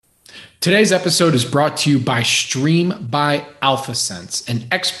Today's episode is brought to you by Stream by AlphaSense, an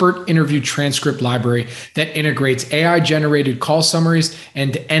expert interview transcript library that integrates AI-generated call summaries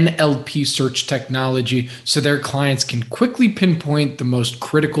and NLP search technology so their clients can quickly pinpoint the most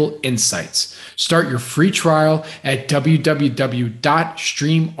critical insights. Start your free trial at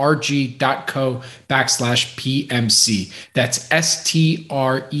www.streamrg.co/PMC. That's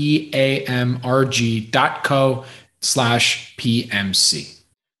streamrg.co/PMC.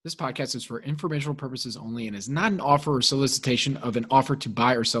 This podcast is for informational purposes only and is not an offer or solicitation of an offer to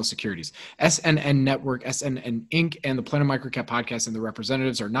buy or sell securities. SNN Network, SNN Inc., and the Planet MicroCap podcast and the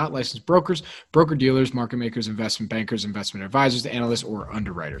representatives are not licensed brokers, broker-dealers, market makers, investment bankers, investment advisors, analysts, or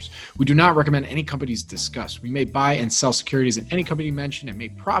underwriters. We do not recommend any companies discussed. We may buy and sell securities in any company mentioned and may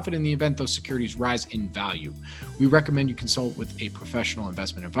profit in the event those securities rise in value. We recommend you consult with a professional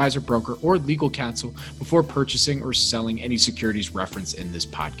investment advisor, broker, or legal counsel before purchasing or selling any securities referenced in this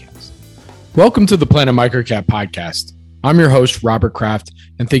podcast. Welcome to the Planet MicroCap podcast. I'm your host, Robert Kraft,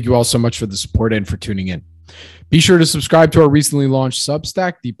 and thank you all so much for the support and for tuning in. Be sure to subscribe to our recently launched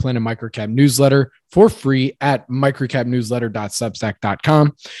Substack, the Planet MicroCap newsletter, for free at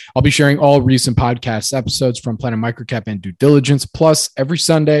microcapnewsletter.substack.com. I'll be sharing all recent podcast episodes from Planet MicroCap and Due Diligence. Plus, every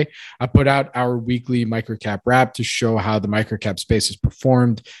Sunday, I put out our weekly MicroCap wrap to show how the MicroCap space has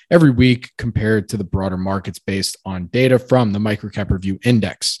performed every week compared to the broader markets based on data from the MicroCap Review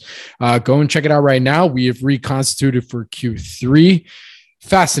Index. Go and check it out right now. We have reconstituted for Q3.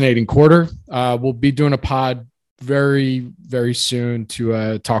 Fascinating quarter. We'll be doing a pod very, very soon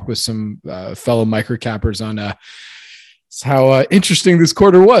to talk with some fellow microcappers on how interesting this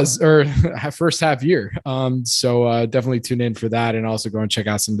quarter was, or first half year. So definitely tune in for that, and also go and check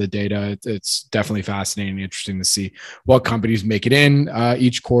out some of the data. It's definitely fascinating and interesting to see what companies make it in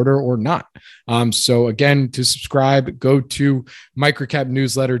each quarter or not. So again, to subscribe, go to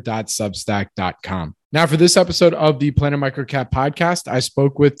microcapnewsletter.substack.com. Now, for this episode of the Planet MicroCap podcast, I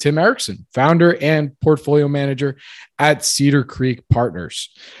spoke with Tim Eriksen, founder and portfolio manager at Cedar Creek Partners.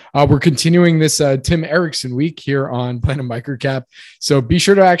 We're continuing this Tim Eriksen week here on Planet MicroCap. So be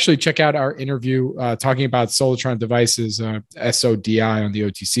sure to actually check out our interview talking about Solitron Devices, SODI on the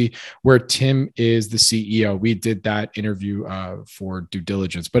OTC, where Tim is the CEO. We did that interview for Due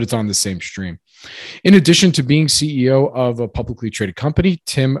Diligence, but it's on the same stream. In addition to being CEO of a publicly traded company,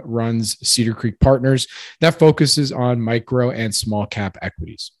 Tim runs Cedar Creek Partners that focuses on micro and small cap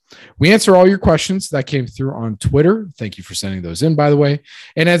equities. We answer all your questions that came through on Twitter. Thank you for sending those in, by the way.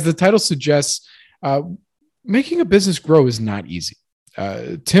 And as the title suggests, making a business grow is not easy.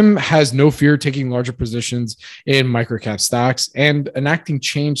 Tim has no fear taking larger positions in microcap stocks and enacting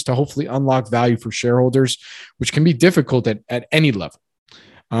change to hopefully unlock value for shareholders, which can be difficult at any level.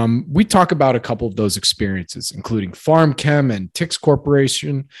 We talk about a couple of those experiences, including PharmChem and Tix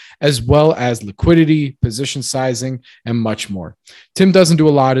Corporation, as well as liquidity, position sizing, and much more. Tim doesn't do a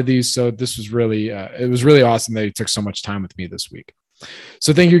lot of these, so this was really, it was really awesome that he took so much time with me this week.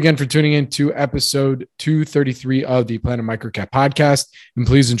 So thank you again for tuning in to episode 233 of the Planet MicroCap podcast, and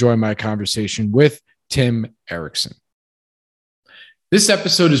please enjoy my conversation with Tim Eriksen. This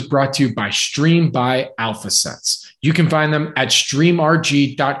episode is brought to you by Stream by AlphaSense. You can find them at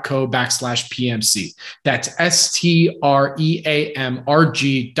streamrg.co/PMC. That's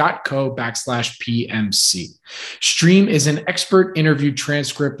streamrg.co/PMC. Stream is an expert interview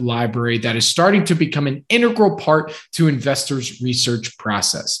transcript library that is starting to become an integral part to investors' research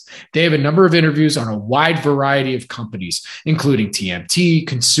process. They have a number of interviews on a wide variety of companies, including TMT,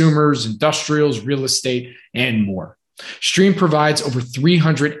 consumers, industrials, real estate, and more. Stream provides over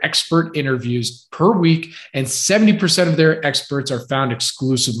 300 expert interviews per week, and 70% of their experts are found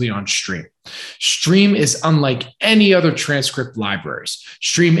exclusively on Stream. Stream is unlike any other transcript libraries.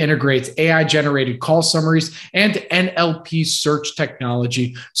 Stream integrates AI-generated call summaries and NLP search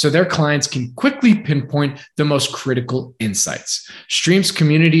technology so their clients can quickly pinpoint the most critical insights. Stream's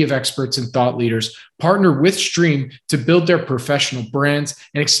community of experts and thought leaders partner with Stream to build their professional brands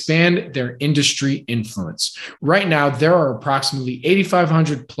and expand their industry influence. Right now, there are approximately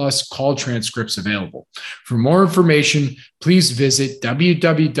 8,500 plus call transcripts available. For more information, please visit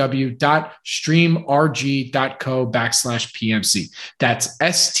www.streamrg.co/PMC. That's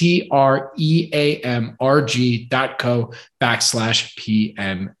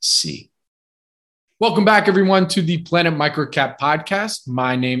streamrg.co/PMC. Welcome back, everyone, to the Planet MicroCap podcast.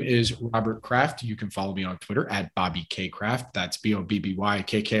 My name is Robert Kraft. You can follow me on Twitter at Bobby K. Kraft. That's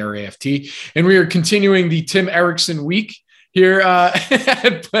BOBBYKKRAFT. And we are continuing the Tim Eriksen week here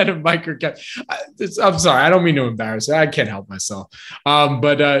at Planet MicroCap. I'm sorry, I don't mean to embarrass you. I can't help myself.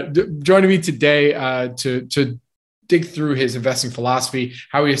 But joining me today to dig through his investing philosophy,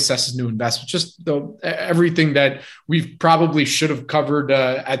 how he assesses new investments, just everything that we probably should have covered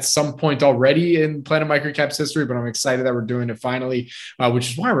at some point already in Planet MicroCaps history, but I'm excited that we're doing it finally,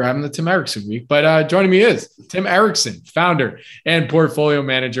 which is why we're having the Tim Eriksen week. But joining me is Tim Eriksen, founder and portfolio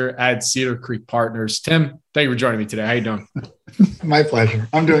manager at Cedar Creek Partners. Tim, thank you for joining me today. How you doing? My pleasure.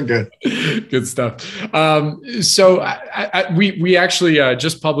 I'm doing good. Good stuff. So we actually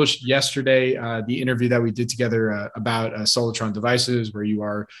just published yesterday the interview that we did together about Solitron Devices, where you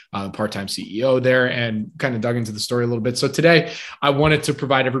are part-time CEO there, and kind of dug into the story a little bit. So today I wanted to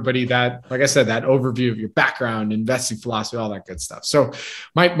provide everybody that, like I said, that overview of your background, investing philosophy, all that good stuff. So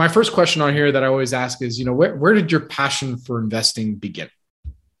my first question on here that I always ask is, where did your passion for investing begin?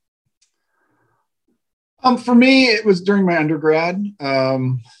 For me, it was during my undergrad. I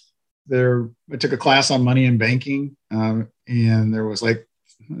took a class on money and banking, and there was it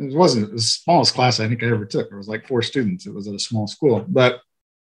wasn't the smallest class I think I ever took. There was like 4 students. It was at a small school, but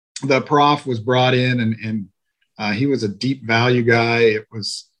the prof was brought in, and he was a deep value guy. It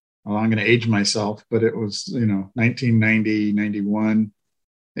was, I'm going to age myself, but it was 1990, 91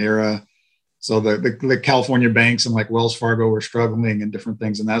 era. So the California banks and like Wells Fargo were struggling and different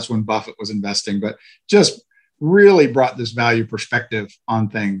things. And that's when Buffett was investing, but just really brought this value perspective on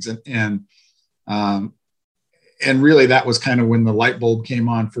things. And really that was kind of when the light bulb came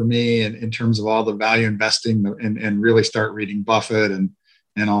on for me in terms of all the value investing and really start reading Buffett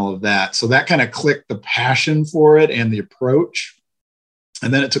and all of that. So that kind of clicked the passion for it and the approach.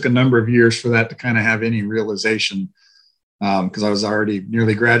 And then it took a number of years for that to kind of have any realization. Because I was already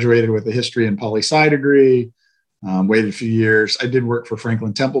nearly graduated with a history and poli-sci degree, waited a few years. I did work for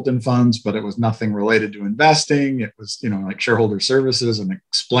Franklin Templeton funds, but it was nothing related to investing. It was, like shareholder services and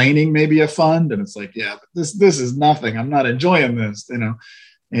explaining maybe a fund. And it's like, yeah, but this is nothing. I'm not enjoying this, and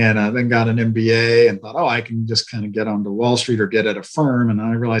then got an MBA and thought, I can just kind of get onto Wall Street or get at a firm. And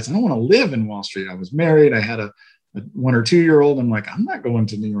I realized I don't want to live in Wall Street. I was married. I had a 1 or 2 year old. I'm like, I'm not going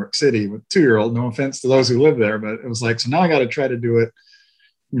to New York City with 2-year-old. No offense to those who live there, but it was like, so now I got to try to do it,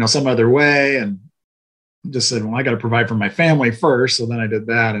 some other way. And just said, well, I got to provide for my family first. So then I did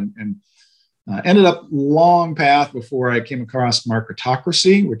that and ended up long path before I came across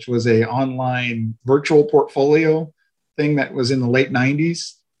Marketocracy, which was a online virtual portfolio thing that was in the late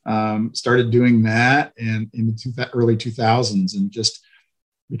 90s. Started doing that and in the early 2000s and just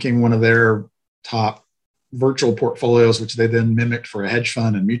became one of their top virtual portfolios, which they then mimicked for a hedge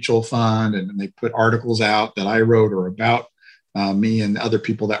fund and mutual fund. And they put articles out that I wrote or about me and other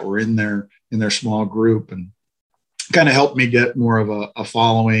people that were in their small group, and kind of helped me get more of a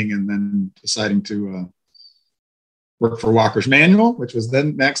following. And then deciding to work for Walker's Manual, which was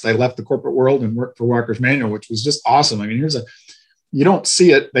then next. I left the corporate world and worked for Walker's Manual, which was just awesome. I mean, you don't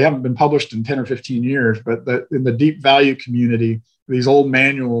see it. They haven't been published in 10 or 15 years, but in the deep value community, these old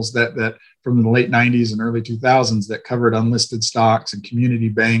manuals that from the late 90s and early 2000s that covered unlisted stocks and community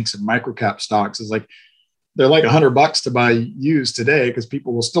banks and microcap stocks is like, they're like $100 to buy used today because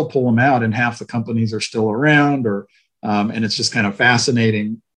people will still pull them out and half the companies are still around and it's just kind of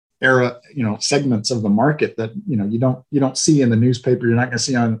fascinating era, segments of the market that, you don't see in the newspaper. You're not going to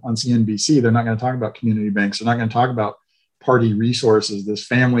see on CNBC. They're not going to talk about community banks. They're not going to talk about Party Resources, this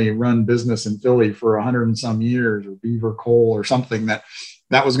family-run business in Philly for 100 and some years, or Beaver Coal or something that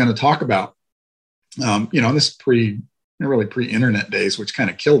was going to talk about. This really pre-internet days, which kind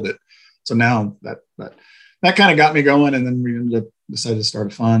of killed it. So now that kind of got me going, and then we decided to start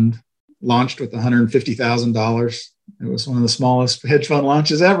a fund. Launched with $150,000. It was one of the smallest hedge fund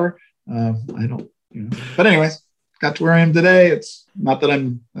launches ever. But anyways, got to where I am today. It's not that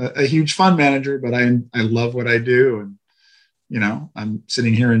I'm a huge fund manager, but I love what I do, and I'm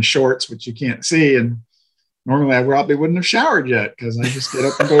sitting here in shorts, which you can't see. And normally I probably wouldn't have showered yet because I just get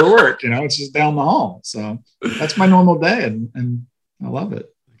up and go to work. It's just down the hall. So that's my normal day, and I love it.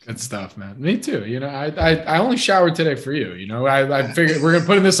 Good stuff, man. Me too. I only showered today for you. I figured we're gonna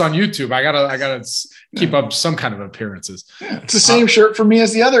put this on YouTube. I gotta keep up some kind of appearances. Yeah, it's the same shirt for me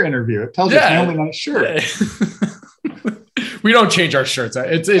as the other interview. It tells you it's the only nice shirt. We don't change our shirts.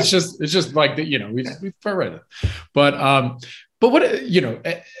 It's just like that. We put right in. But what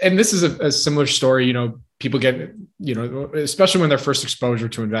and this is a similar story. People get especially when their first exposure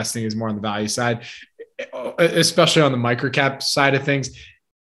to investing is more on the value side, especially on the microcap side of things.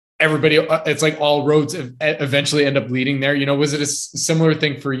 Everybody, it's like all roads eventually end up leading there. Was it a similar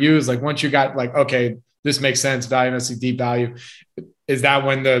thing for you? Is like once you got like, okay, this makes sense, value investing, deep value. Is that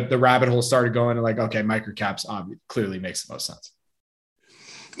when the rabbit hole started going and like, okay, microcaps clearly makes the most sense?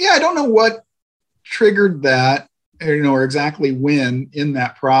 Yeah, I don't know what triggered that, or exactly when in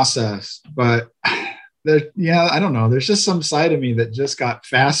that process, but I don't know. There's just some side of me that just got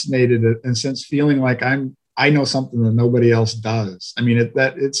fascinated and since feeling like I know something that nobody else does. I mean,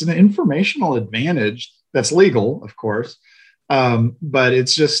 it's an informational advantage that's legal, of course. But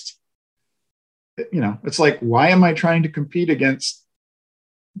it's just, it's like, why am I trying to compete against,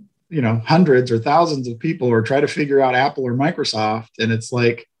 hundreds or thousands of people or try to figure out Apple or Microsoft? And it's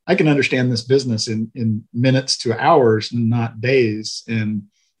like, I can understand this business in minutes to hours and not days. And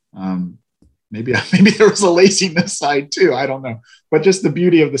maybe there was a laziness side too. I don't know, but just the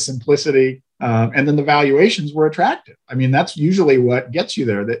beauty of the simplicity. And then the valuations were attractive. I mean, that's usually what gets you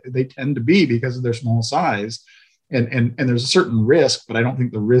there. They tend to be because of their small size. And there's a certain risk, but I don't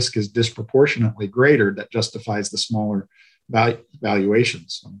think the risk is disproportionately greater that justifies the smaller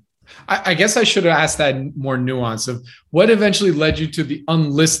valuations. So. I guess I should have asked that more nuance of what eventually led you to the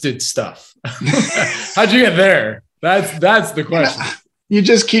unlisted stuff. How'd you get there? That's the question. You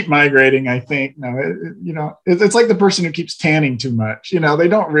just keep migrating, I think. No, it's like the person who keeps tanning too much. They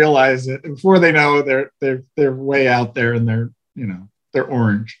don't realize it. Before they know, they're way out there and they're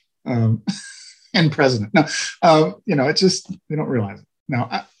orange and president. No, it's just they don't realize it. No,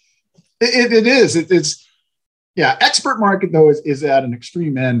 it's expert market though is at an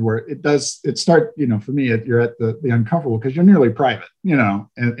extreme end where it start. For me, you're at the uncomfortable because you're nearly private.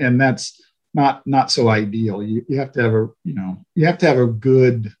 And that's not so ideal. You have to have a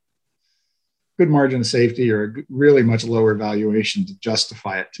good margin of safety or a really much lower valuation to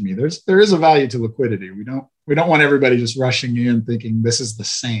justify it to me. There is a value to liquidity. We don't want everybody just rushing in thinking this is the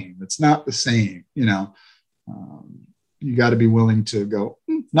same. It's not the same. You got to be willing to go,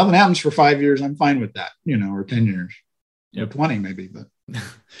 nothing happens for 5 years. I'm fine with that, or 10 years, or 20 maybe, but.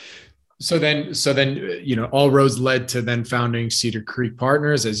 So then, all roads led to then founding Cedar Creek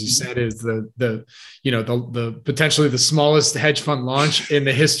Partners, as you said, is the potentially the smallest hedge fund launch in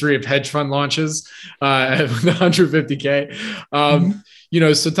the history of hedge fund launches, with 150K.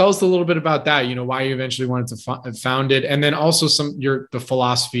 So tell us a little bit about that. Why you eventually wanted to found it, and then also the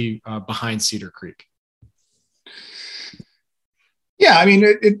philosophy behind Cedar Creek. Yeah, I mean,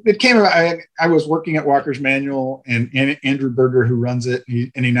 it came about. I was working at Walker's Manual, and Andrew Berger, who runs it,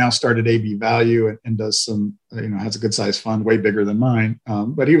 he now started AB Value and does some, has a good sized fund, way bigger than mine.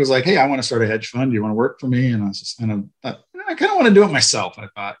 But he was like, "Hey, I want to start a hedge fund. Do you want to work for me?" And I was just kind of, I kind of want to do it myself. I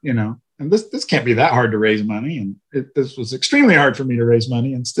thought, and this can't be that hard to raise money, and this was extremely hard for me to raise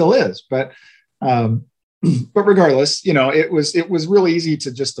money, and still is. But regardless, it was really easy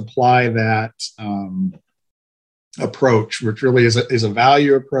to just apply that. Approach, which really is a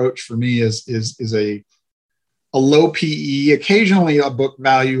value approach for me, is a low PE, occasionally a book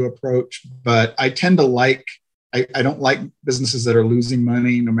value approach, but I tend to I don't like businesses that are losing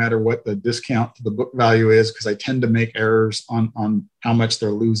money no matter what the discount to the book value is, because I tend to make errors on how much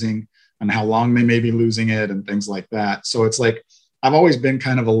they're losing and how long they may be losing it and things like that. So it's like I've always been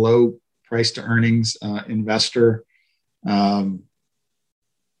kind of a low price to earnings investor.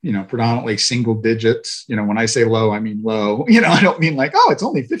 Predominantly single digits. When I say low, I mean low. I don't mean like, it's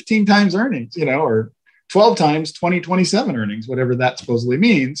only 15 times earnings, or 12 times 2027 earnings, whatever that supposedly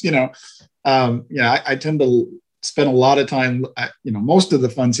means. I tend to spend a lot of time, most of the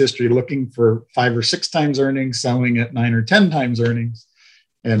fund's history looking for 5 or 6 times earnings, selling at 9 or 10 times earnings,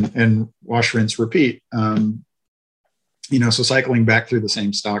 and wash, rinse, repeat. So cycling back through the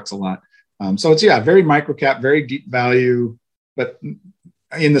same stocks a lot. So it's very microcap, very deep value, but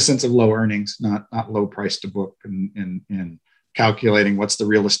in the sense of low earnings, not low price to book, and calculating what's the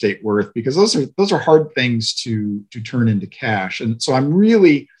real estate worth, because those are hard things to turn into cash. And so I'm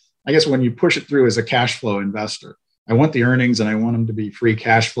really, I guess, when you push it through as a cash flow investor, I want the earnings and I want them to be free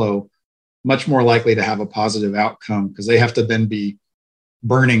cash flow, much more likely to have a positive outcome, because they have to then be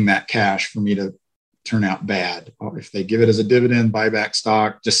burning that cash for me to turn out bad. If they give it as a dividend, buy back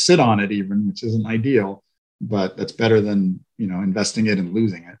stock, just sit on it even, which isn't ideal, but that's better than, investing it and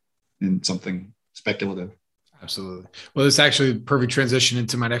losing it in something speculative. Absolutely. Well, this actually perfect transition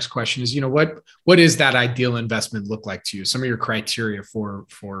into my next question is, what is that ideal investment look like to you? Some of your criteria for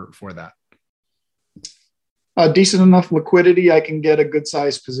that. Decent enough liquidity. I can get a good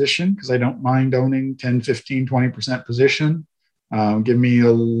sized position because I don't mind owning 10, 15, 20% position. Give me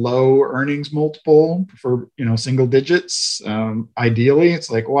a low earnings multiple for, single digits. Ideally, it's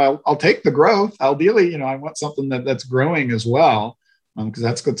like, well, I'll take the growth. Ideally, I want something that's growing as well, because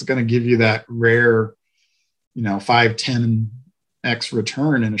that's what's going to give you that rare, 5, 10x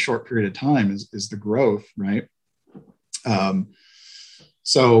return in a short period of time is the growth, right?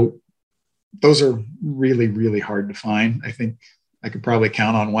 So those are really, really hard to find. I think I could probably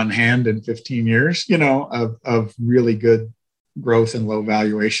count on one hand in 15 years, of really good growth and low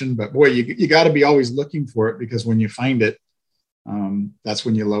valuation. But boy, you got to be always looking for it, because when you find it, that's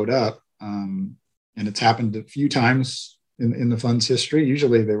when you load up. And it's happened a few times in the fund's history.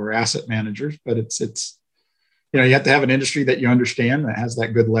 Usually they were asset managers, but it's you have to have an industry that you understand, that has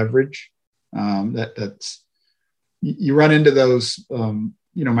that good leverage. That's you run into those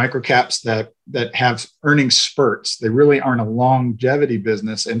microcaps that have earnings spurts. They really aren't a longevity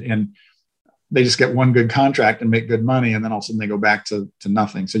business, and they just get one good contract and make good money, and then all of a sudden they go back to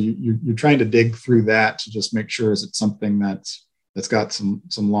nothing. So you're trying to dig through that to just make sure is it something that's got some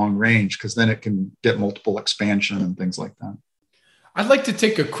long range, because then it can get multiple expansion and things like that. I'd like to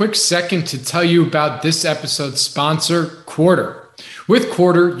take a quick second to tell you about this episode's sponsor, Quarter. With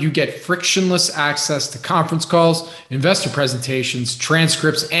Quarter, you get frictionless access to conference calls, investor presentations,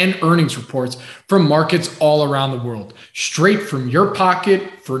 transcripts, and earnings reports from markets all around the world, straight from your pocket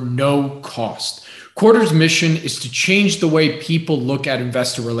for no cost. Quarter's mission is to change the way people look at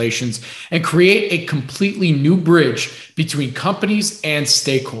investor relations and create a completely new bridge between companies and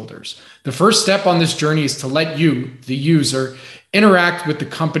stakeholders. The first step on this journey is to let you, the user, interact with the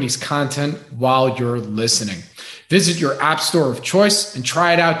company's content while you're listening. Visit your app store of choice and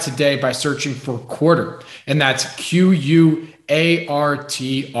try it out today by searching for Quarter. And that's QUARTR.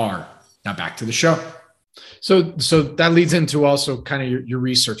 Now back to the show. So that leads into also kind of your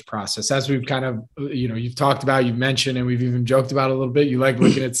research process. As we've kind of, you've talked about, you've mentioned, and we've even joked about a little bit. You like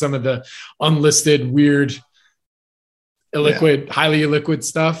looking at some of the unlisted, weird, illiquid, highly illiquid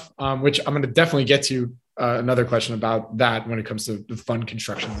stuff, which I'm going to definitely get to another question about that when it comes to the fund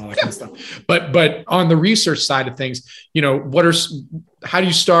construction and all that kind of stuff. But on the research side of things, how do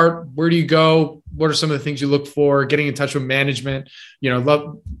you start? Where do you go? What are some of the things you look for? Getting in touch with management,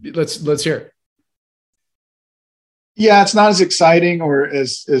 let's hear it. Yeah, it's not as exciting or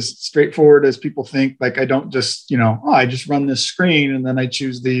as straightforward as people think. Like, I don't just, I just run this screen and then I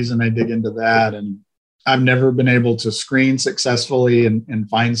choose these and I dig into that. And I've never been able to screen successfully and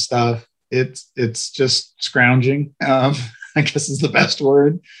find stuff. It's just scrounging, I guess is the best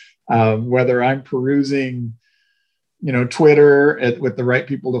word. Whether I'm perusing, Twitter with the right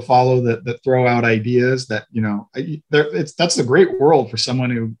people to follow that throw out ideas that, that's a great world for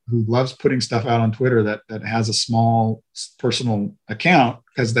someone who loves putting stuff out on Twitter that has a small personal account,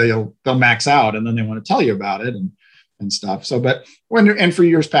 because they'll max out and then they want to tell you about it and stuff. So, but for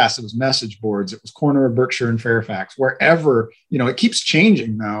years past, it was message boards, it was corner of Berkshire and Fairfax, wherever, it keeps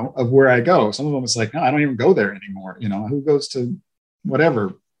changing now of where I go. Some of them it's like, no, I don't even go there anymore. Who goes to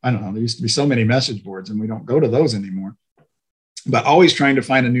whatever? I don't know. There used to be so many message boards and we don't go to those anymore, but always trying to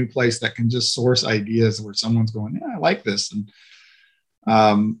find a new place that can just source ideas where someone's going, yeah, I like this. And,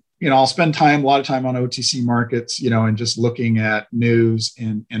 I'll spend a lot of time on OTC markets, and just looking at news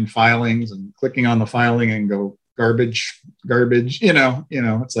and filings and clicking on the filing and go, garbage,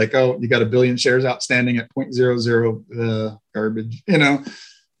 it's like, oh, you got 1 billion shares outstanding at 0.00, garbage,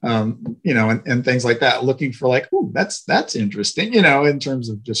 and things like that, looking for like, oh, that's interesting, in terms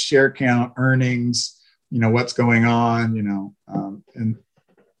of just share count, earnings, what's going on,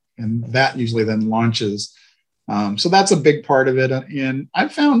 and that usually then launches. So that's a big part of it. And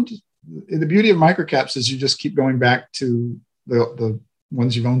I've found the beauty of microcaps is you just keep going back to the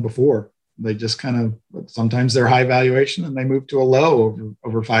ones you've owned before. They just kind of, sometimes they're high valuation and they move to a low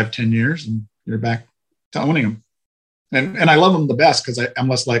over 5-10 years and you're back to owning them. And I love them the best because I'm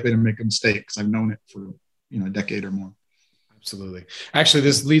less likely to make a mistake because I've known it for, a decade or more. Absolutely. Actually,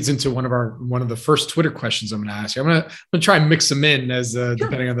 this leads into one of the first Twitter questions I'm going to ask you. I'm going to try and mix them in as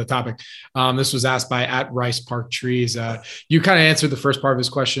depending on the topic. This was asked by @RiceParkTrees. You kind of answered the first part of his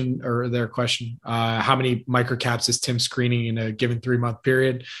question or their question. How many microcaps is Tim screening in a given 3-month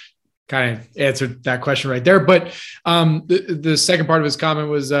period? Kind of answered that question right there. But the second part of his comment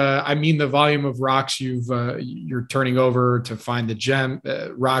was, the volume of rocks you're turning over to find the gem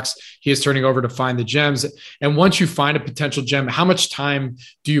rocks he is turning over to find the gems. And once you find a potential gem, how much time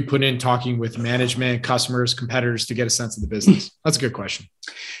do you put in talking with management, customers, competitors to get a sense of the business? That's a good question.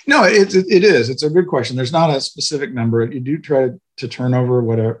 No, it is. It's a good question. There's not a specific number. You do try to turn over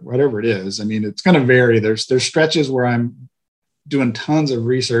whatever it is. I mean, it's going to vary. There's stretches where I'm doing tons of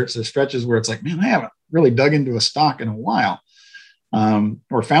research. There's stretches where it's like, man, I haven't really dug into a stock in a while,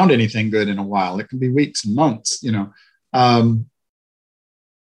 or found anything good in a while. It can be weeks and months, so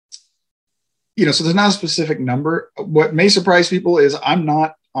there's not a specific number. What may surprise people is I'm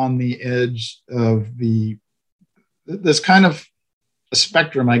not on the edge of this kind of a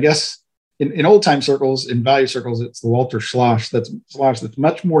spectrum, I guess. In old time circles, in value circles, it's the Walter Schloss that's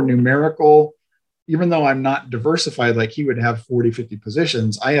much more numerical. Even though I'm not diversified, like he would have 40, 50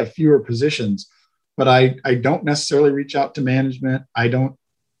 positions, I have fewer positions, but I don't necessarily reach out to management.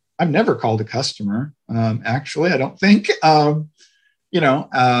 I've never called a customer. Actually, I don't think, I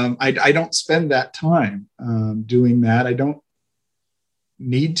don't spend that time doing that. I don't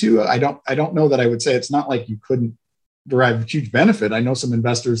need to. I don't know that I would say. It's not like you couldn't derive a huge benefit. I know some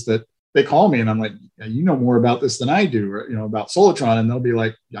investors that they call me and I'm like, yeah, you know more about this than I do, or, about Solitron. And they'll be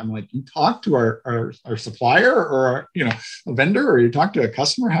like, I'm like, you talk to our supplier or, a vendor, or you talk to a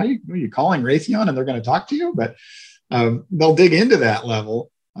customer. Are you calling Raytheon and they're going to talk to you? But they'll dig into that level.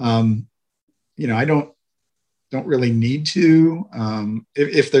 I don't really need to.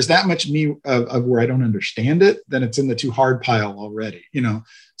 If there's that much me of where I don't understand it, then it's in the too hard pile already,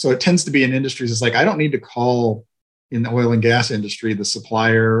 So it tends to be in industries. It's like, I don't need to call in the oil and gas industry, the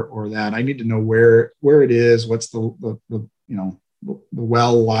supplier or that. I need to know where it is, what's the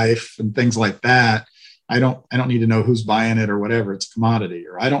well life and things like that. I don't need to know who's buying it or whatever. It's a commodity,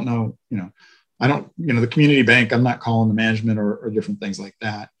 or I don't know, the community bank, I'm not calling the management or different things like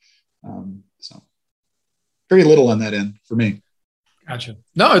that. So very little on that end for me. Gotcha.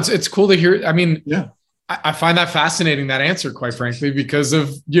 No, it's cool to hear. I mean, yeah. I find that fascinating, that answer, quite frankly, because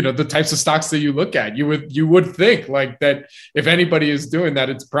of, the types of stocks that you look at. You would think like that if anybody is doing that,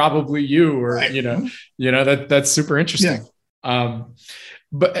 it's probably you, or, right. That's super interesting. Yeah.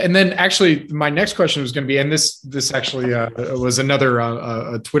 And then actually my next question was going to be, and this actually was another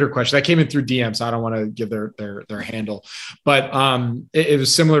a Twitter question that came in through DM, so I don't want to give their handle, but it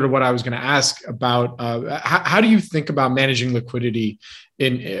was similar to what I was going to ask about. How do you think about managing liquidity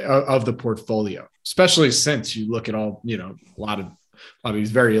of the portfolio, especially since you look at all, a lot of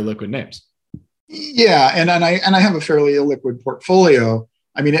these very illiquid names? Yeah, and I have a fairly illiquid portfolio.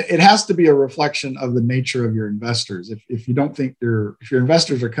 I mean, it has to be a reflection of the nature of your investors. If you don't think if your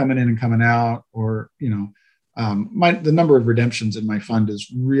investors are coming in and coming out, or, the number of redemptions in my fund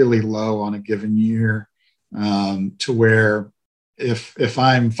is really low on a given year, to where if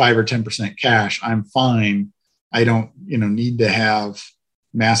I'm 5 or 10% cash, I'm fine. I don't, need to have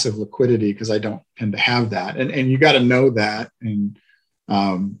massive liquidity because I don't tend to have that. And you got to know that. And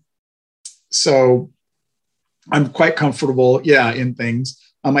so I'm quite comfortable, in things.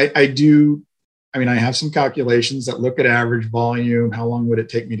 I have some calculations that look at average volume. How long would it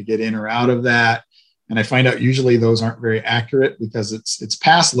take me to get in or out of that? And I find out usually those aren't very accurate because it's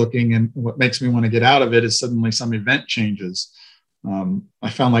past looking. And what makes me want to get out of it is suddenly some event changes. I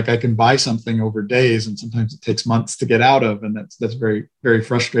found like I can buy something over days, and sometimes it takes months to get out of. And that's very, very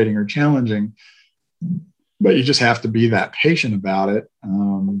frustrating or challenging. But you just have to be that patient about it.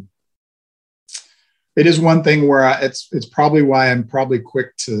 It is one thing where it's probably why I'm probably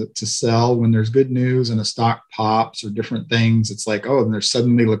quick to sell when there's good news and a stock pops or different things. It's like, oh, and there's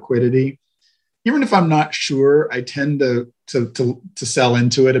suddenly liquidity. Even if I'm not sure, I tend to sell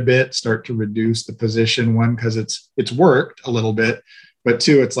into it a bit, start to reduce the position. One, because it's worked a little bit, but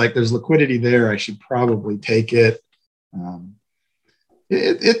two, it's like there's liquidity there. I should probably take it.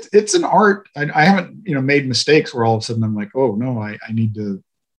 It's an art. I haven't made mistakes where all of a sudden I'm like, oh no, I need to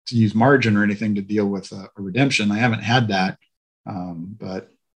use margin or anything to deal with a redemption. I haven't had that. But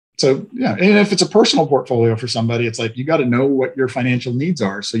so, yeah. And if it's a personal portfolio for somebody, it's like, you got to know what your financial needs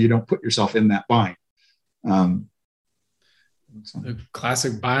are so you don't put yourself in that bind. The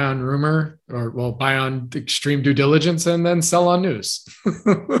classic buy on rumor, or buy on extreme due diligence and then sell on news.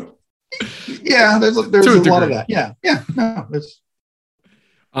 Yeah. There's a lot of that. Yeah. Yeah. No,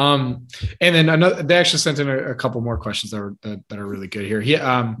 and then they actually sent in a couple more questions that are really good here.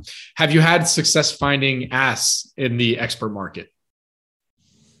 Have you had success finding asks in the expert market?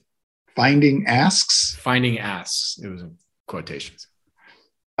 Finding asks? Finding asks. It was in quotations.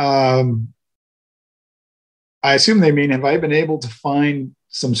 I assume they mean, have I been able to find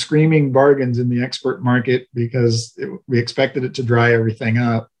some screaming bargains in the expert market because we expected it to dry everything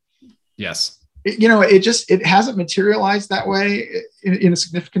up? Yes. It hasn't materialized that way in a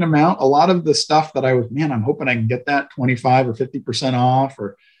significant amount. A lot of the stuff that I'm hoping I can get that 25 or 50% off,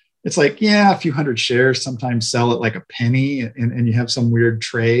 or it's like, a few hundred shares sometimes sell at like a penny, and you have some weird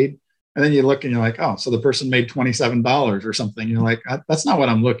trade. And then you look and you're like, oh, so the person made $27 or something. You're like, that's not what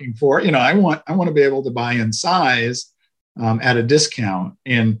I'm looking for. I want to be able to buy in size at a discount.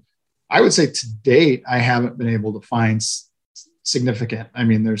 And I would say to date, I haven't been able to find significant. I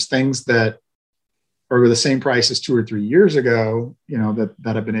mean, there's things that or the same price as 2 or 3 years ago, that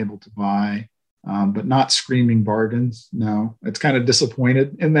I've been able to buy, but not screaming bargains. No, it's kind of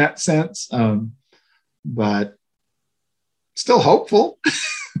disappointed in that sense, but still hopeful.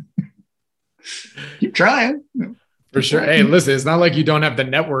 Keep trying. For sure. Hey, listen, it's not like you don't have the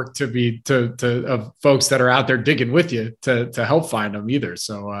network of folks that are out there digging with you to help find them either.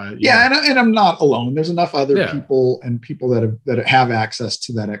 So and I'm not alone. There's enough other Yeah. people that have access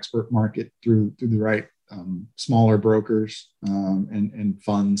to that expert market through the right smaller brokers and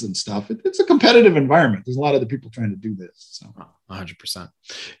funds and stuff. It's a competitive environment. There's a lot of the people trying to do this. So 100%.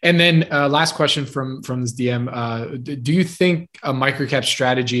 And then last question from this DM: do you think a microcap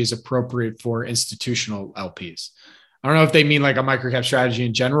strategy is appropriate for institutional LPs? I don't know if they mean like a microcap strategy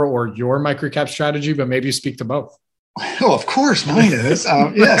in general or your microcap strategy, but maybe you speak to both. Oh, of course, mine is.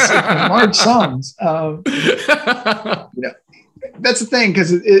 Yes, large sums. That's the thing,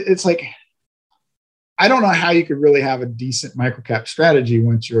 because it's like, I don't know how you could really have a decent microcap strategy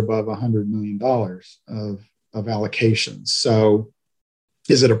once you're above $100 million of allocations. So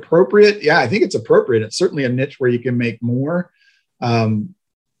is it appropriate? Yeah, I think it's appropriate. It's certainly a niche where you can make more.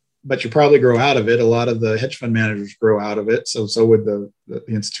 But you probably grow out of it. A lot of the hedge fund managers grow out of it. So would the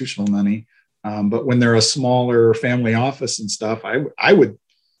institutional money. But when they're a smaller family office and stuff, I would,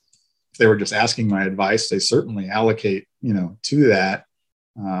 if they were just asking my advice, they certainly allocate, to that.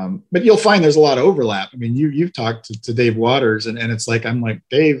 But you'll find there's a lot of overlap. I mean, you've talked to Dave Waters, and it's like, I'm like,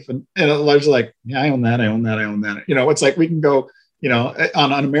 Dave, and I was like, yeah, I own that. It's like we can go,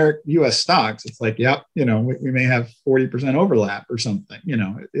 on American U.S. stocks, it's like, yep, we may have 40% overlap or something.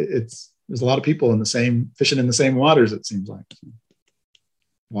 There's a lot of people fishing in the same waters, it seems like.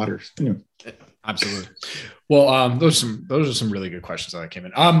 Waters. Absolutely. Well, those are some really good questions that came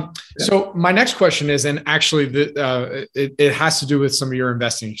in. So my next question is, and actually it has to do with some of your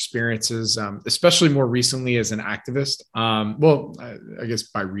investing experiences, especially more recently as an activist. I guess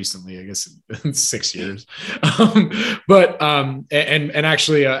by recently, I guess 6 years. And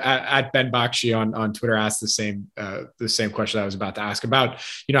actually at Ben Bakshi on Twitter asked the same question I was about to ask about,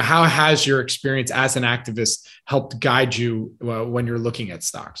 how has your experience as an activist helped guide you when you're looking at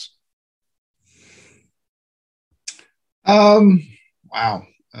stocks? Wow.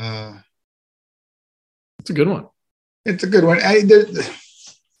 It's a good one. It's a good one.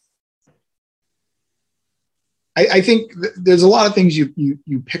 I think there's a lot of things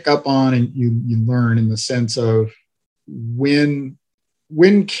you pick up on and you learn in the sense of when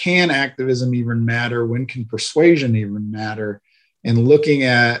can activism even matter? When can persuasion even matter? And looking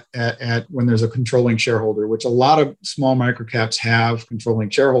at when there's a controlling shareholder, which a lot of small microcaps have controlling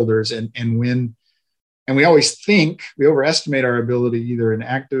shareholders, and we always think we overestimate our ability either in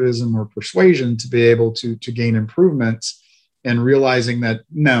activism or persuasion to be able to gain improvements, and realizing that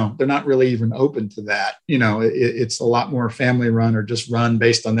no, they're not really even open to that. It's a lot more family run or just run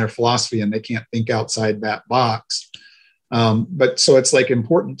based on their philosophy, and they can't think outside that box. But so it's like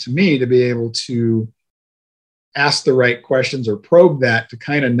important to me to be able to ask the right questions or probe that to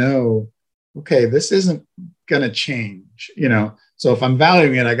kind of know, okay, this isn't going to change, So if I'm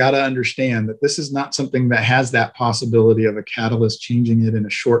valuing it, I got to understand that this is not something that has that possibility of a catalyst changing it in a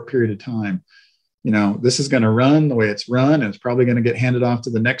short period of time. This is going to run the way it's run, and it's probably going to get handed off to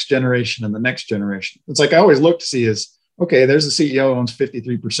the next generation and the next generation. It's like I always look to see is, okay, there's a CEO who owns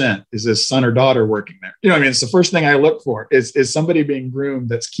 53%. Is his son or daughter working there? It's the first thing I look for is somebody being groomed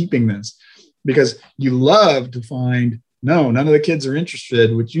that's keeping this, because you love to find, no, none of the kids are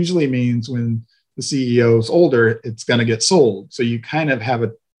interested, which usually means when the CEO is older, it's going to get sold. So you kind of have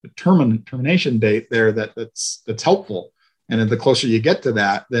a termination date there that's helpful. And the closer you get to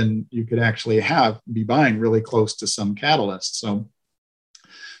that, then you could actually be buying really close to some catalyst. So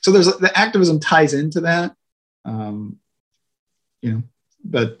there's the activism ties into that,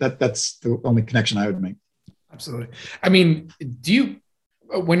 but that's the only connection I would make. Absolutely. I mean, do you,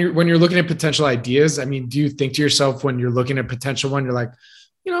 when you're looking at potential ideas, I mean, do you think to yourself when you're looking at potential one, you're like,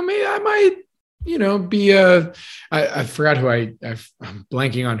 maybe I might, I forgot I'm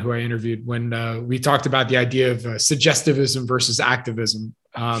blanking on who I interviewed when we talked about the idea of suggestivism versus activism.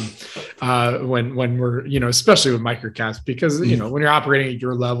 When we're, especially with microcaps, because, when you're operating at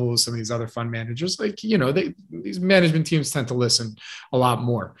your level with some of these other fund managers, like, these management teams tend to listen a lot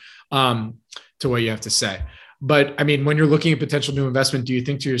more to what you have to say. But I mean, when you're looking at potential new investment, do you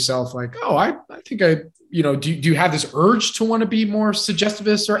think to yourself like, oh, I think do you have this urge to want to be more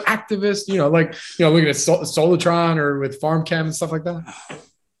suggestivist or activist, looking at Solitron or with FarmChem and stuff like that?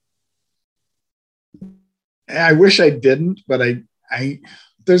 I wish I didn't, but I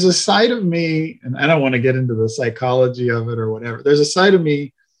there's a side of me, and I don't want to get into the psychology of it or whatever. There's a side of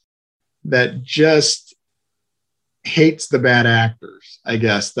me that just hates the bad actors, I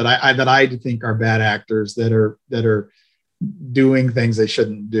guess, that I think are bad actors that are doing things they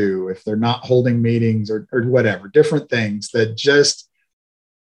shouldn't do, if they're not holding meetings or whatever, different things that just,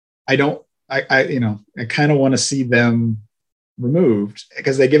 I don't I kind of want to see them removed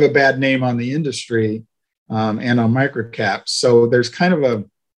because they give a bad name on the industry and on microcaps. So there's kind of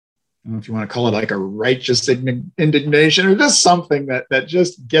I don't know if you want to call it like a righteous indignation or just something that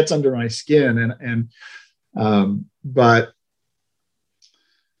just gets under my skin.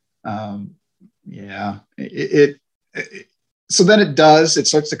 So then it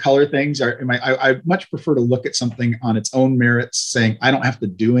starts to color things. I much prefer to look at something on its own merits, saying I don't have to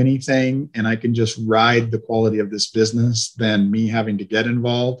do anything and I can just ride the quality of this business than me having to get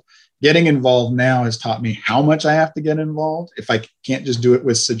involved. Getting involved now has taught me how much I have to get involved. If I can't just do it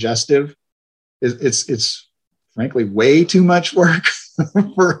with suggestive, it's frankly way too much work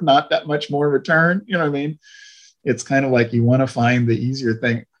for not that much more return. You know what I mean? It's kind of like you want to find the easier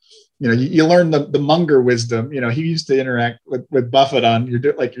thing. You learn the Munger wisdom. He used to interact with Buffett on you're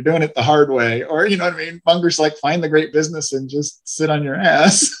doing it the hard way, or you know what I mean. Munger's like find the great business and just sit on your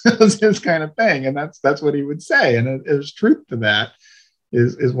ass. That's his kind of thing, and that's what he would say. And there's truth to that.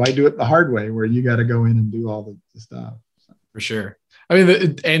 Is why do it the hard way, where you got to go in and do all the stuff. For sure. I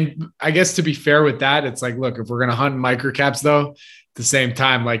mean, and I guess to be fair with that, it's like, look, if we're gonna hunt microcaps, though, at the same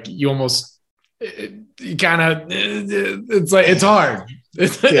time, like you almost, you kind of, it's like it's hard.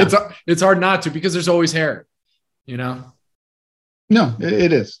 It's hard not to because there's always hair, No,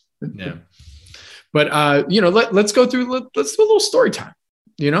 it is. Yeah, but let's go through. Let's do a little story time.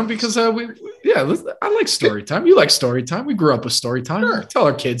 Because I like story time. You like story time. We grew up with story time. Sure. We tell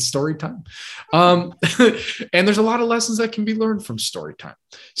our kids story time. And there's a lot of lessons that can be learned from story time.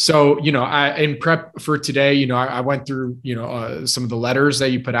 So, in prep for today, I went through, some of the letters that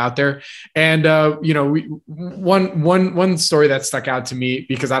you put out there. And, one story that stuck out to me,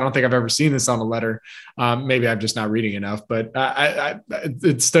 because I don't think I've ever seen this on a letter. Maybe I'm just not reading enough, but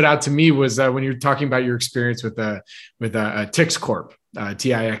it stood out to me was when you're talking about your experience with Tix Corp.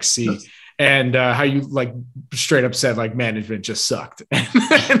 TIXC, and how you like straight up said like management just sucked, but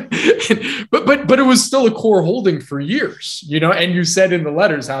it was still a core holding for years, and you said in the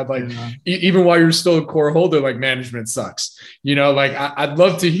letters how like even while you're still a core holder, like management sucks, like I'd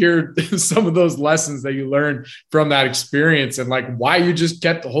love to hear some of those lessons that you learned from that experience and like why you just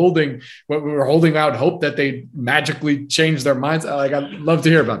kept holding what we were holding out hope that they magically change their minds. Like I'd love to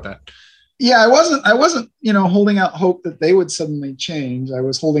hear about that. Yeah, I wasn't, holding out hope that they would suddenly change. I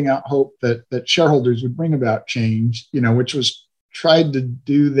was holding out hope that shareholders would bring about change, which was tried to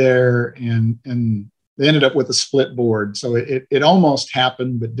do there, and they ended up with a split board. So it almost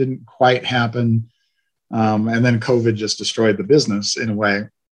happened, but didn't quite happen. And then COVID just destroyed the business in a way,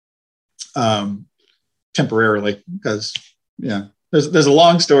 temporarily, because there's a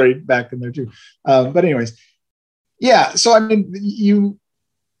long story back in there too. But anyways, yeah. So I mean,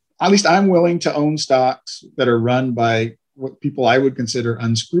 at least I'm willing to own stocks that are run by what people I would consider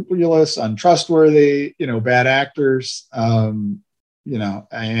unscrupulous, untrustworthy, bad actors, and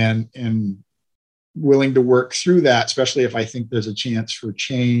willing to work through that, especially if I think there's a chance for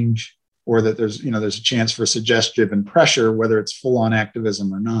change or that there's a chance for suggestive and pressure, whether it's full on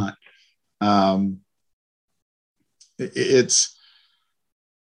activism or not.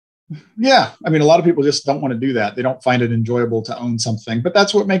 I mean, a lot of people just don't want to do that. They don't find it enjoyable to own something, but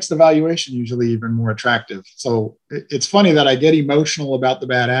that's what makes the valuation usually even more attractive. So it's funny that I get emotional about the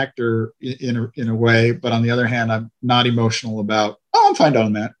bad actor in a way, but on the other hand, I'm not emotional about, I'm fine to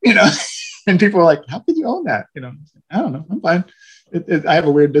own that, and people are like, how could you own that? I don't know. I'm fine. I have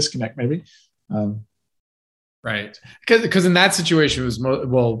a weird disconnect maybe. Right. Because in that situation, it was,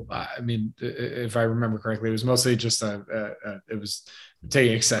 if I remember correctly, it was mostly just it was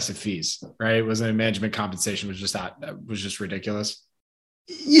taking excessive fees, right? It wasn't management compensation was just ridiculous.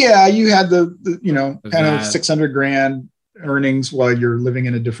 Yeah. You had the kind of $600,000 earnings while you're living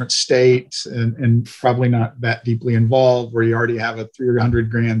in a different state and probably not that deeply involved, where you already have a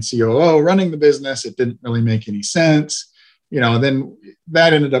 $300,000 COO running the business. It didn't really make any sense. Then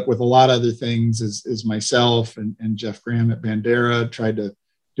that ended up with a lot of other things as myself and Jeff Graham at Bandera tried to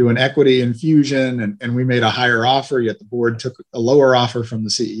do an equity infusion and we made a higher offer, yet the board took a lower offer from the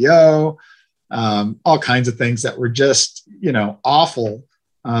CEO, all kinds of things that were just, awful,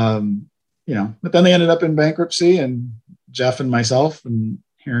 but then they ended up in bankruptcy and Jeff and myself and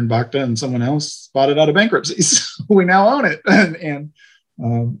Heron Bhakta and someone else bought it out of bankruptcy. So we now own it and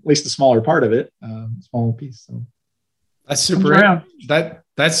at least a smaller part of it, small piece. So. That's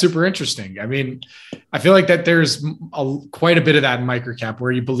super interesting. I mean, I feel like that there's quite a bit of that in MicroCap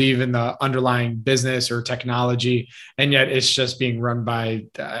where you believe in the underlying business or technology, and yet it's just being run by,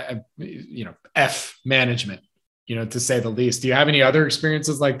 F management, to say the least. Do you have any other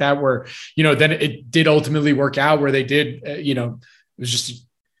experiences like that where, then it did ultimately work out where they did, it was just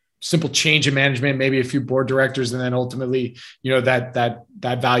simple change in management, maybe a few board directors, and then ultimately,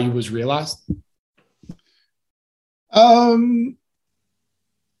 that value was realized?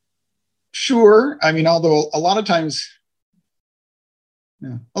 Sure. I mean, although a lot of times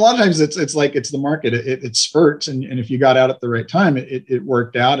it's like it's the market. It spurts, and if you got out at the right time, it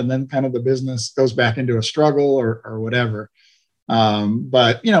worked out, and then kind of the business goes back into a struggle or whatever.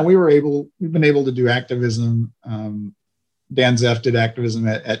 But we've been able to do activism. Dan Zeff did activism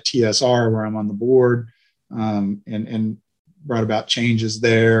at TSR, where I'm on the board, and brought about changes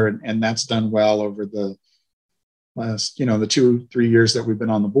there, and that's done well over the last, the 2-3 years that we've been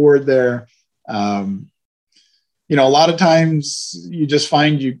on the board there. A lot of times you just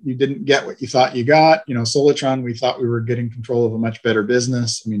find you didn't get what you thought you got. Solitron, we thought we were getting control of a much better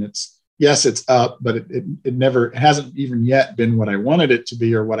business. I mean, it's up, but it hasn't even yet been what I wanted it to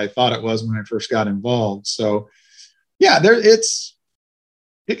be or what I thought it was when I first got involved. So yeah,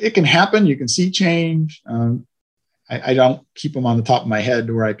 it can happen. You can see change. I don't keep them on the top of my head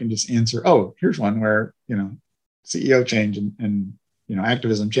where I can just answer, oh, here's one where, CEO change and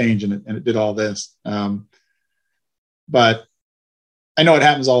activism change and it did all this. But I know it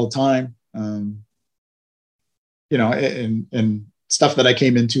happens all the time. And stuff that I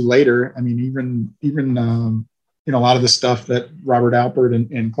came into later. I mean, even a lot of the stuff that Robert Alpert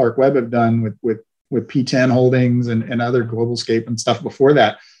and Clark Webb have done with P10 Holdings and other Globalscape and stuff before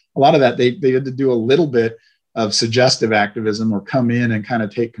that. A lot of that they had to do a little bit of suggestive activism or come in and kind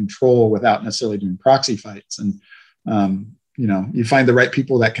of take control without necessarily doing proxy fights. And you find the right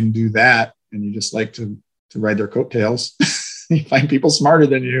people that can do that, and you just like to ride their coattails. You find people smarter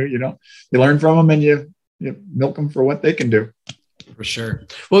than you. You learn from them and you milk them for what they can do. For sure.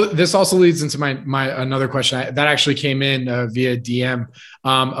 Well, this also leads into my another question that actually came in via DM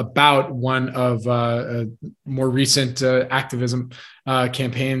about one of more recent activism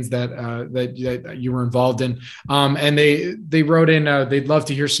campaigns that you were involved in, and they wrote in they'd love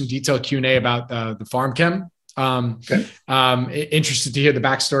to hear some detailed Q&A about the farm chem. Okay. Interested to hear the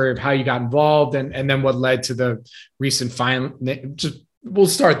backstory of how you got involved and then what led to the recent final. We'll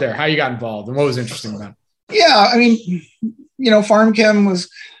start there. How you got involved and what was interesting about it. Yeah, I mean, farm chem is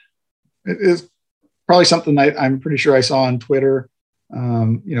probably something I'm pretty sure I saw on Twitter,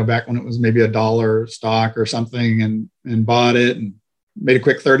 back when it was maybe $1 stock or something, and bought it and made a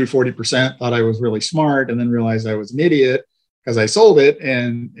quick 30-40%, thought I was really smart, and then realized I was an idiot because I sold it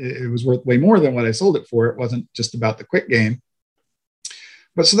and it was worth way more than what I sold it for. It wasn't just about the quick game.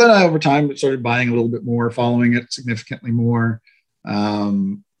 But so then over time, I started buying a little bit more, following it significantly more,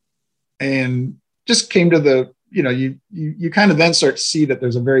 and just came to the, you kind of then start to see that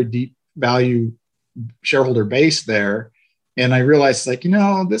there's a very deep value shareholder base there. And I realized they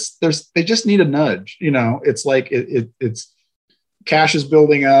just need a nudge, it's like it's cash is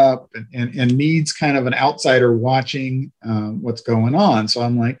building up and needs kind of an outsider watching what's going on. So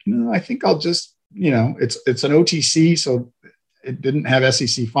I'm like, I think I'll just, it's an OTC, so it didn't have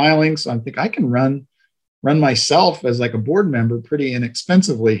SEC filings. So I think I can run myself as like a board member pretty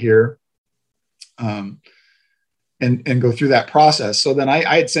inexpensively here. And go through that process. So then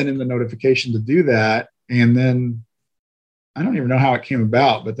I had sent in the notification to do that. And then I don't even know how it came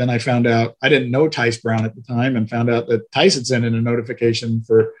about, but then I found out, I didn't know Tice Brown at the time, and found out that Tice had sent in a notification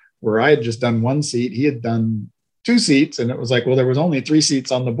for where I had just done 1 seat. He had done 2 seats. And it was like, well, there was only 3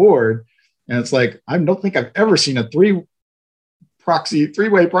 seats on the board. And it's like, I don't think I've ever seen a 3-way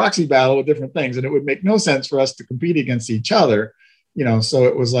proxy battle with different things. And it would make no sense for us to compete against each other. So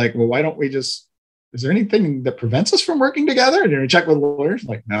it was like, well, why don't we just, is there anything that prevents us from working together? And you check with lawyers,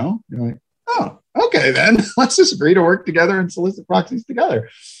 like, no. You're like, oh, okay, then let's just agree to work together and solicit proxies together.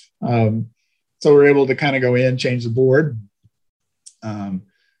 So we're able to kind of go in, change the board. Then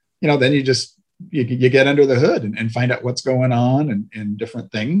you just, you get under the hood and find out what's going on and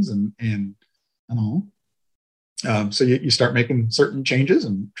different things. And I don't know. So you start making certain changes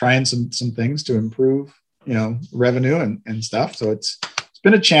and trying some things to improve, revenue and stuff. So it's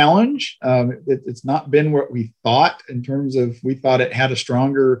been a challenge. It's not been what we thought in terms of, we thought it had a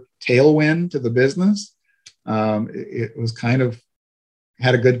stronger tailwind to the business. It was kind of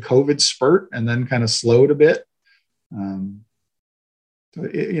had a good COVID spurt and then kind of slowed a bit.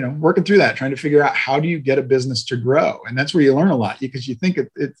 Working through that, trying to figure out how do you get a business to grow? And that's where you learn a lot, because you think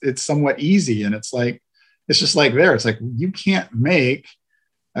it's somewhat easy. And it's just like there. It's like, you can't make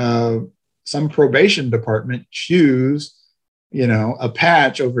some probation department choose a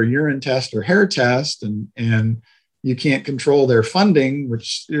patch over urine test or hair test, and you can't control their funding,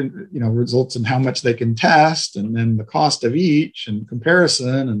 which, results in how much they can test, and then the cost of each and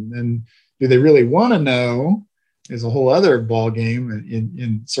comparison. And then do they really want to know is a whole other ball game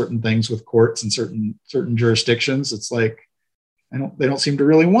in certain things with courts and certain jurisdictions. It's like they don't seem to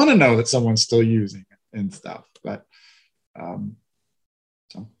really want to know that someone's still using it and stuff. But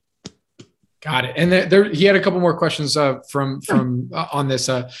so. Got it. And he had a couple more questions from on this.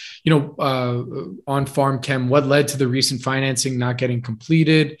 On Farm Chem, what led to the recent financing not getting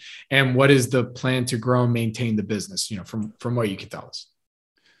completed, and what is the plan to grow and maintain the business? From what you can tell us.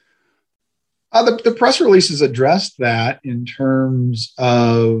 The press releases addressed that in terms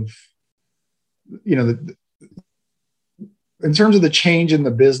of, in terms of the change in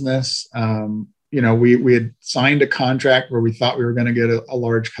the business. We had signed a contract where we thought we were going to get a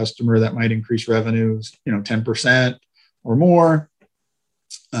large customer that might increase revenues, 10% or more.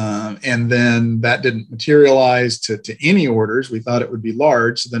 And then that didn't materialize to any orders. We thought it would be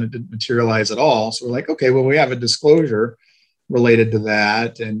large, so then it didn't materialize at all. So we're like, okay, well, we have a disclosure related to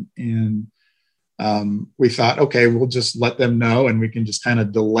that. And we thought, okay, we'll just let them know and we can just kind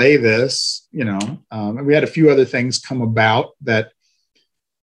of delay this, and we had a few other things come about that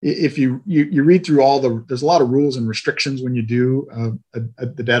if you read through there's a lot of rules and restrictions when you do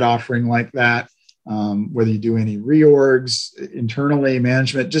the debt offering like that, whether you do any reorgs internally,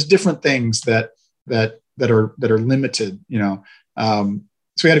 management, just different things that are limited,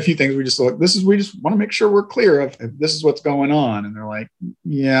 So we had a few things we just thought, we just want to make sure we're clear of if this is what's going on. And they're like,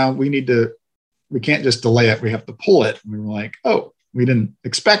 yeah, we can't just delay it. We have to pull it. And we were like, oh, we didn't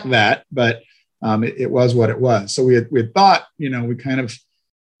expect that, but it was what it was. So we had thought, we kind of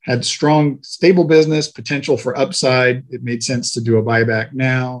had strong, stable business, potential for upside. It made sense to do a buyback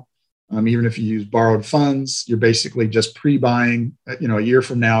now. Even if you use borrowed funds, you're basically just pre-buying, a year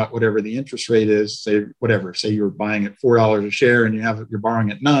from now at whatever the interest rate is, say you're buying at $4 a share and you're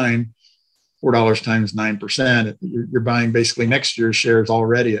borrowing at $9. $4 times 9%, you're buying basically next year's shares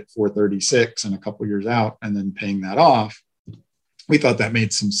already at $4.36 and a couple years out, and then paying that off. We thought that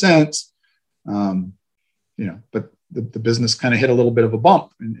made some sense, but the business kind of hit a little bit of a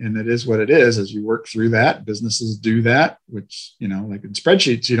bump, and it is what it is. As you work through that, businesses do that, which, like in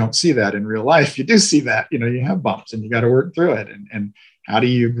spreadsheets, you don't see that in real life. You do see that, you have bumps and you got to work through it. And how do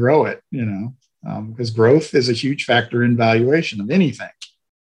you grow it? Because growth is a huge factor in valuation of anything.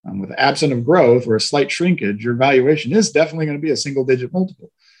 With the absence of growth or a slight shrinkage, your valuation is definitely going to be a single digit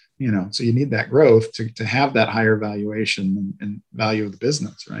multiple, so you need that growth to have that higher valuation and value of the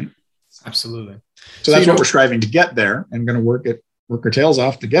business, right? Absolutely. So that's what we're striving to get there, and going to work our tails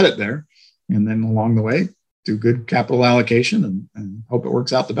off to get it there. And then along the way, do good capital allocation and hope it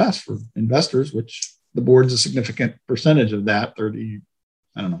works out the best for investors, which the board's a significant percentage of that.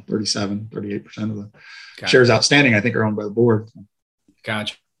 37, 38% of the shares outstanding, I think, are owned by the board.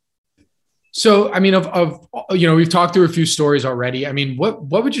 Gotcha. So, we've talked through a few stories already. What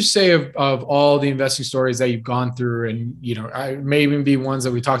would you say of all the investing stories that you've gone through, and, may even be ones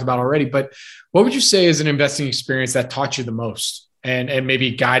that we talked about already, but what would you say is an investing experience that taught you the most and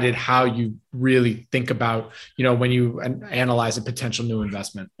maybe guided how you really think about, when you analyze a potential new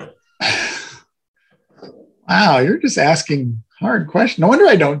investment? Wow. You're just asking hard questions. No wonder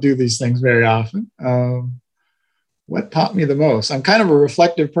I don't do these things very often. What taught me the most? I'm kind of a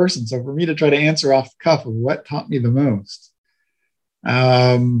reflective person. So for me to try to answer off the cuff of what taught me the most,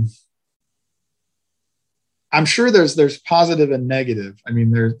 I'm sure there's positive and negative.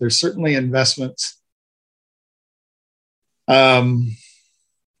 There's certainly investments, that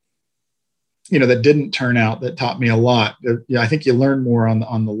didn't turn out, that taught me a lot. I think you learn more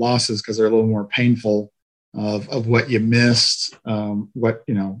on the losses because they're a little more painful of what you missed, what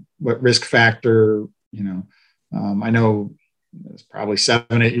risk factor, I know it's probably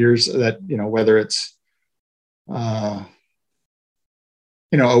 7-8 years that, whether it's, I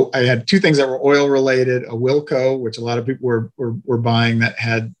had two things that were oil related, a Wilco, which a lot of people were buying, that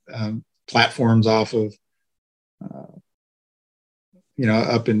had platforms off of, up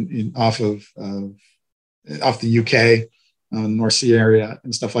off the UK, North Sea area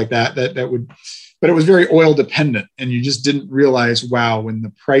and stuff like that, but it was very oil dependent, and you just didn't realize, wow, when the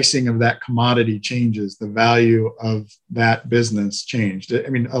pricing of that commodity changes, the value of that business changed.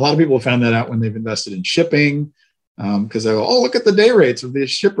 A lot of people have found that out when they've invested in shipping, because they go, oh, look at the day rates of these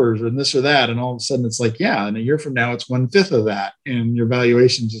shippers and this or that. And all of a sudden it's like, yeah, and a year from now, it's 1/5 of that, and your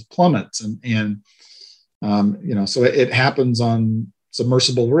valuation just plummets. So it happens on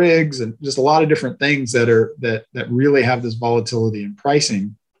submersible rigs and just a lot of different things that really have this volatility in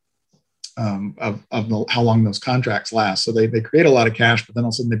pricing. Of how long those contracts last. So they create a lot of cash, but then all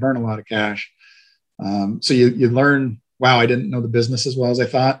of a sudden they burn a lot of cash. So you learn, wow, I didn't know the business as well as I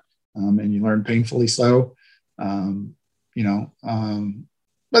thought. And you learn painfully so.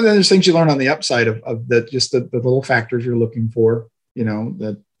 But then there's things you learn on the upside of the just the little factors you're looking for,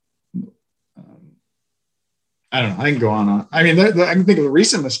 that I don't know. I can go on. I mean, I can think of a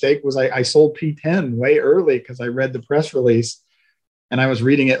recent mistake was I sold P10 way early because I read the press release and I was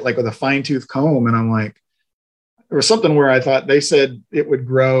reading it like with a fine tooth comb. And I'm like, there was something where I thought they said it would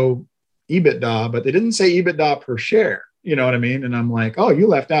grow EBITDA, but they didn't say EBITDA per share. You know what I mean? And I'm like, oh, you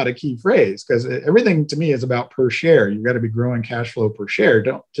left out a key phrase because everything to me is about per share. You've got to be growing cash flow per share.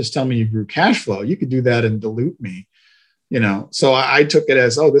 Don't just tell me you grew cash flow. You could do that and dilute me. So I took it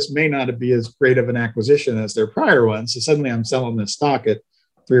as, oh, this may not be as great of an acquisition as their prior one. So suddenly I'm selling this stock at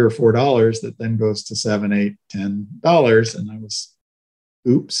 $3 or $4 that then goes to $7, $8, $10. And I was,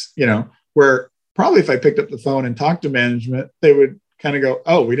 oops, where probably if I picked up the phone and talked to management, they would kind of go,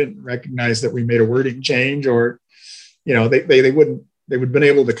 oh, we didn't recognize that we made a wording change, or, they would have been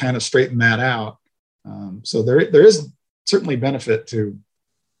able to kind of straighten that out. So there is certainly benefit to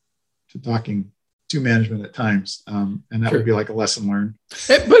talking to management at times. And that Sure. would be like a lesson learned.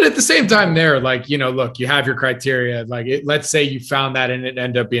 But at the same time there, like, look, you have your criteria, like let's say you found that and it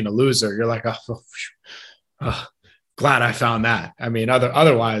ended up being a loser. You're like, oh, glad I found that. I mean,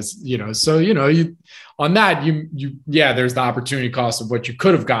 otherwise, so, you on that, there's the opportunity cost of what you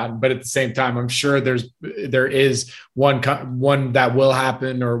could have gotten. But at the same time, I'm sure there is one that will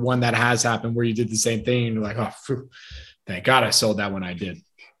happen or one that has happened where you did the same thing. And you're like, oh, phew, thank God I sold that when I did.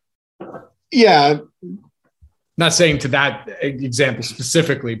 Yeah. Not saying to that example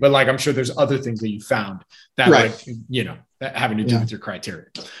specifically, but like, I'm sure there's other things that you found that, right. That having to do with your criteria.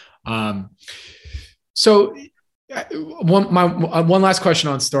 So one last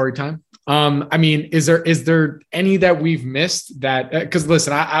question on story time. I mean, is there any that we've missed that, because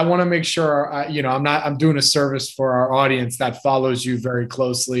listen, I want to make sure, I'm doing a service for our audience that follows you very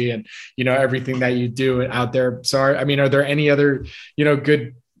closely and, everything that you do out there. So, I mean, are there any other,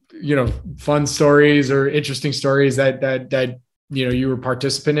 good, fun stories or interesting stories that you were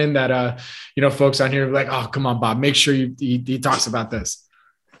participant in that, folks on here are like, oh, come on, Bob, make sure he talks about this.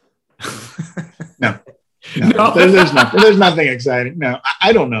 No. There's nothing. There's nothing exciting. No,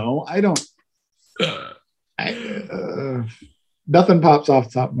 I don't know. Nothing pops off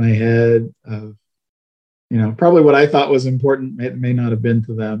the top of my head of, probably what I thought was important may not have been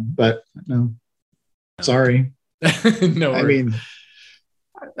to them, but no, sorry. No, I mean,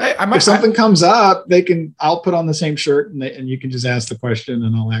 if something comes up, I'll put on the same shirt and you can just ask the question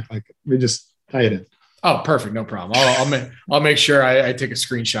and I'll act like we just tie it in. Oh, perfect. No problem. I'll make sure I take a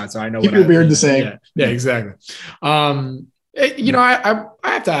screenshot so I know. Keep your beard the same. Yeah, exactly. I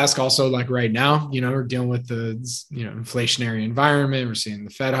have to ask also, like right now, we're dealing with the, inflationary environment. We're seeing the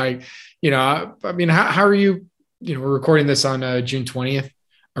Fed hike, I mean, how are you, we're recording this on June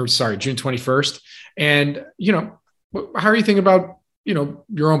 21st. And, how are you thinking about,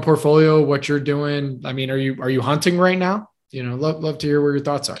 your own portfolio, what you're doing? I mean, are you hunting right now? Love to hear where your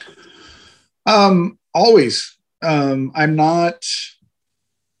thoughts are. Always. I'm not,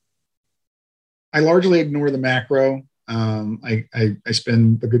 I largely ignore the macro. I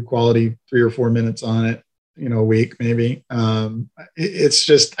spend a good quality 3 or 4 minutes on it, a week, maybe. It's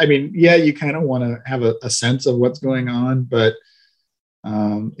just, I mean, yeah, you kind of want to have a sense of what's going on, but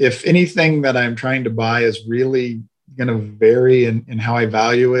if anything that I'm trying to buy is really going to vary in how I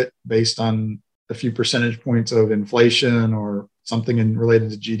value it based on a few percentage points of inflation or something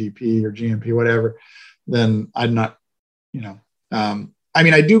related to GDP or GNP, whatever, then I'm not, I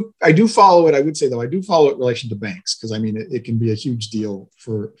mean, I do follow it. I would say though, I do follow it in relation to banks. Cause I mean, it can be a huge deal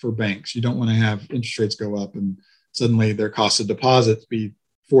for banks. You don't want to have interest rates go up and suddenly their cost of deposits be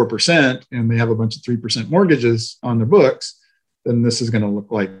 4% and they have a bunch of 3% mortgages on their books. Then this is going to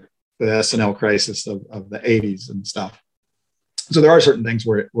look like the S&L crisis of the 80s and stuff. So there are certain things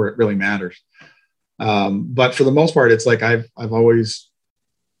where it really matters. But for the most part, it's like I've always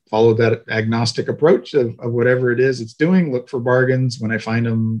followed that agnostic approach of whatever it is it's doing. Look for bargains. When I find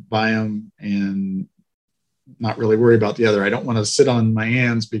them, buy them, and not really worry about the other. I don't want to sit on my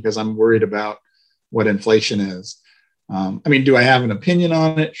hands because I'm worried about what inflation is. I mean, do I have an opinion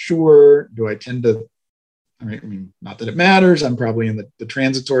on it? Sure. Do I tend to? I mean, not that it matters. I'm probably in the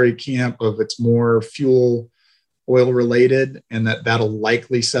transitory camp of it's more fuel oil related and that'll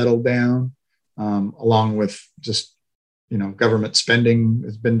likely settle down, along with just, government spending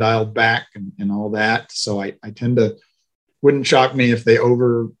has been dialed back and all that. So I tend to, wouldn't shock me if they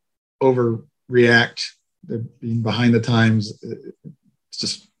overreact. They're being behind the times. It's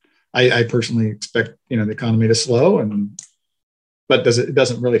just, I personally expect, the economy to slow but it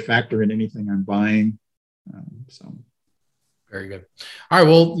doesn't really factor in anything I'm buying. Very good. All right.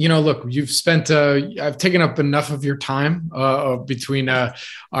 Well, look, you've spent, I've taken up enough of your time between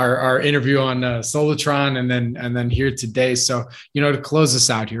our interview on Solutron and then here today. So, to close this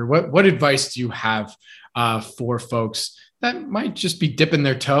out here, what advice do you have for folks that might just be dipping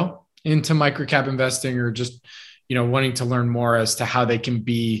their toe into microcap investing, or just, wanting to learn more as to how they can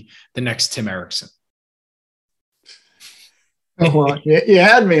be the next Tim Eriksen? Oh, well, you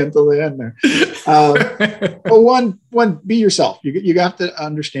had me until the end there. Well, one, be yourself. You got to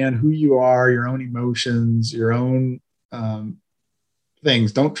understand who you are, your own emotions, your own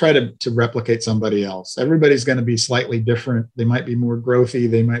things. Don't try to replicate somebody else. Everybody's going to be slightly different. They might be more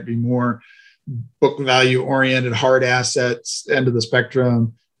growthy. They might be more book value oriented, hard assets, end of the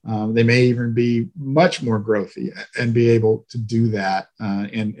spectrum. They may even be much more growthy and be able to do that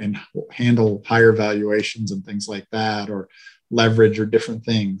and handle higher valuations and things like that, or leverage or different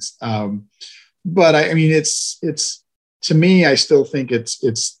things. But I mean, it's to me, I still think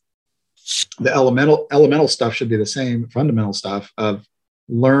it's the elemental stuff should be the same fundamental stuff of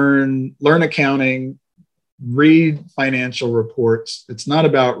learn accounting, read financial reports. It's not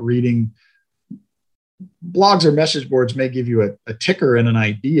about reading blogs or message boards. May give you a ticker and an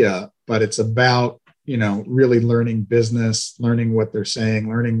idea, but it's about, really learning business, learning what they're saying,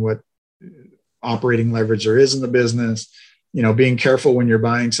 learning what operating leverage there is in the business, being careful when you're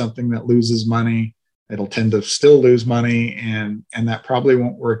buying something that loses money. It'll tend to still lose money, and that probably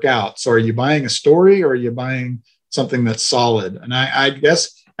won't work out. So are you buying a story, or are you buying something that's solid? And I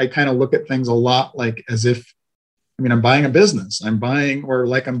guess I kind of look at things a lot like as if, I'm buying a business. I'm buying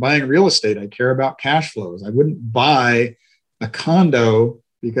real estate. I care about cash flows. I wouldn't buy a condo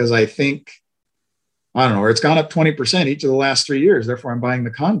because I think, I don't know, or it's gone up 20% each of the last 3 years. Therefore, I'm buying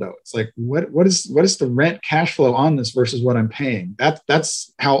the condo. It's like, what is the rent cash flow on this versus what I'm paying?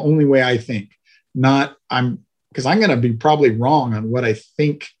 That's how only way I think. Because I'm going to be probably wrong on what I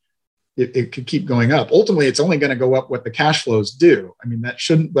think it could keep going up. Ultimately, it's only going to go up what the cash flows do.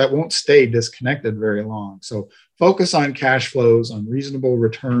 That won't stay disconnected very long. So focus on cash flows, on reasonable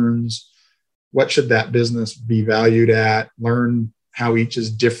returns. What should that business be valued at? Learn how each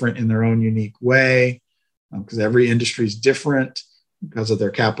is different in their own unique way, because every industry is different because of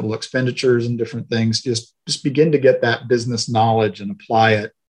their capital expenditures and different things. Just begin to get that business knowledge and apply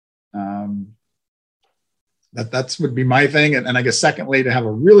it. That's would be my thing. And I guess secondly, to have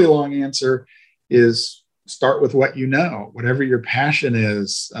a really long answer is start with what whatever your passion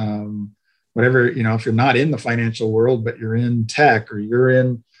is, whatever, if you're not in the financial world, but you're in tech, or you're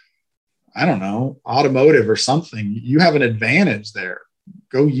in, I don't know, automotive or something, you have an advantage there.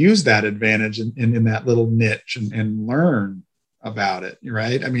 Go use that advantage in that little niche and learn about it.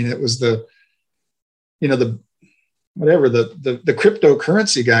 Right. It was the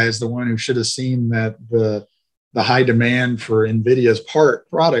cryptocurrency guy is the one who should have seen that the high demand for NVIDIA's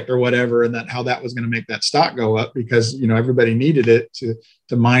product or whatever, and how that was going to make that stock go up because, everybody needed it to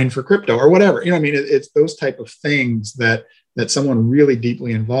mine for crypto or whatever. It's those type of things that someone really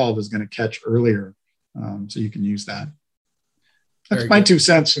deeply involved is going to catch earlier. So you can use that. That's my 2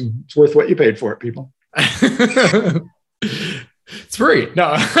 cents, and it's worth what you paid for it, people. It's free.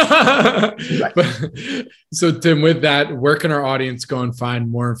 No. Right. So Tim, with that, where can our audience go and find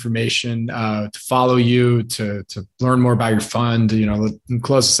more information, to follow you, to learn more about your fund,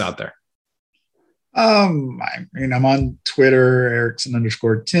 close us out there? I'm on Twitter,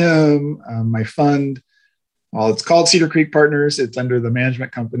 Eriksen_Tim. My fund, it's called Cedar Creek Partners. It's under the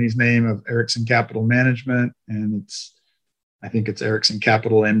management company's name of Eriksen Capital Management. And I think it's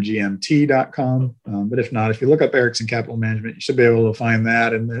EriksenCapitalMGMT.com. But if not, if you look up Eriksen Capital Management, you should be able to find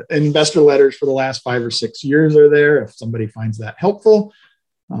that. And the investor letters for the last 5 or 6 years are there if somebody finds that helpful,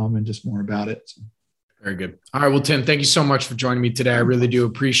 and just more about it. So. Very good. All right. Well, Tim, thank you so much for joining me today. I really do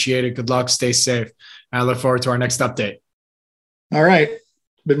appreciate it. Good luck. Stay safe. I look forward to our next update. All right.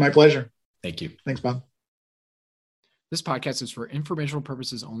 Been my pleasure. Thank you. Thanks, Bob. This podcast is for informational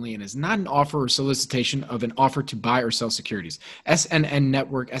purposes only and is not an offer or solicitation of an offer to buy or sell securities. SNN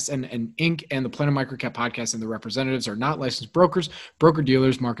Network, SNN Inc., and the Planet MicroCap podcast and the representatives are not licensed brokers,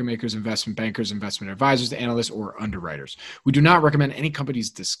 broker-dealers, market makers, investment bankers, investment advisors, analysts, or underwriters. We do not recommend any companies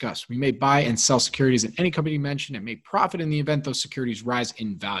discussed. We may buy and sell securities in any company mentioned and may profit in the event those securities rise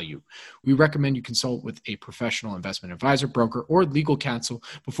in value. We recommend you consult with a professional investment advisor, broker, or legal counsel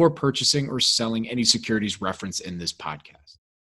before purchasing or selling any securities referenced in this podcast.